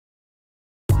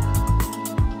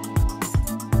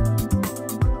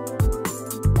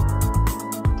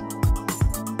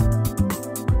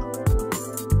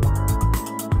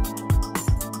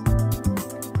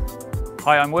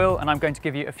Hi, I'm Will and I'm going to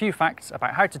give you a few facts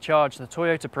about how to charge the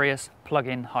Toyota Prius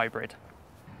plug-in hybrid.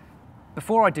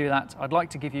 Before I do that, I'd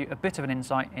like to give you a bit of an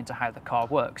insight into how the car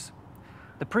works.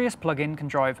 The Prius plug-in can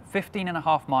drive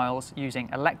 15.5 miles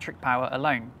using electric power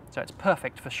alone, so it's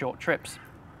perfect for short trips.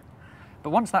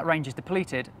 But once that range is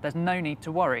depleted, there's no need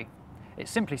to worry. It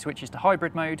simply switches to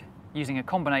hybrid mode, using a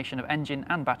combination of engine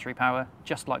and battery power,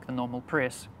 just like the normal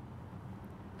Prius.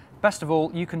 Best of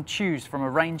all, you can choose from a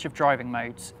range of driving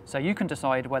modes, so you can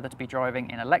decide whether to be driving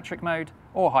in electric mode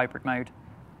or hybrid mode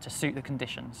to suit the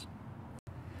conditions.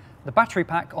 The battery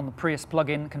pack on the Prius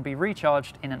plug-in can be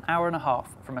recharged in an hour and a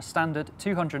half from a standard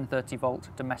 230 volt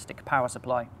domestic power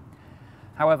supply.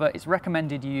 However, it's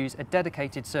recommended you use a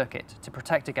dedicated circuit to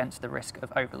protect against the risk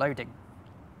of overloading.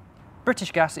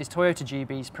 British Gas is Toyota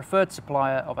GB's preferred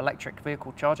supplier of electric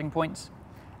vehicle charging points,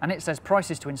 and it says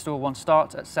prices to install one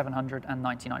start at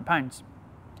 £799.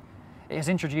 It has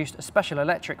introduced a special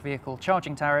electric vehicle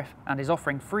charging tariff and is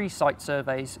offering free site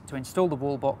surveys to install the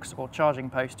wall box or charging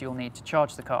post you'll need to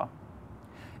charge the car.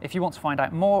 If you want to find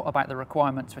out more about the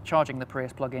requirements for charging the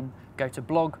Prius plug-in, go to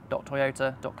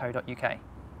blog.toyota.co.uk.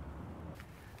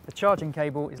 The charging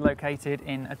cable is located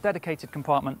in a dedicated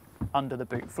compartment under the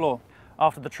boot floor.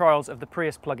 After the trials of the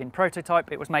Prius plug-in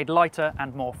prototype, it was made lighter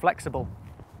and more flexible.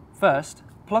 First,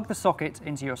 plug the socket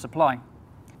into your supply.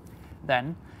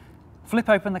 Then, flip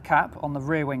open the cap on the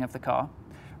rear wing of the car,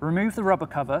 remove the rubber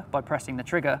cover by pressing the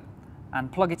trigger,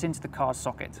 and plug it into the car's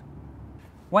socket.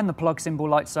 When the plug symbol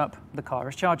lights up, the car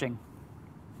is charging.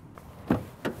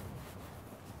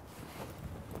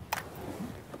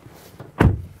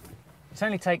 It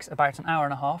only takes about an hour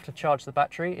and a half to charge the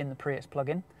battery in the Prius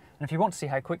plug-in, and if you want to see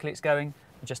how quickly it's going,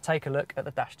 just take a look at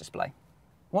the dash display.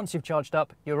 Once you've charged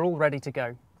up, you're all ready to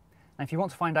go. And if you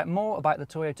want to find out more about the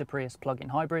Toyota Prius plug-in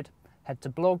hybrid, head to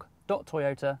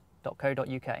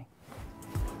blog.toyota.co.uk.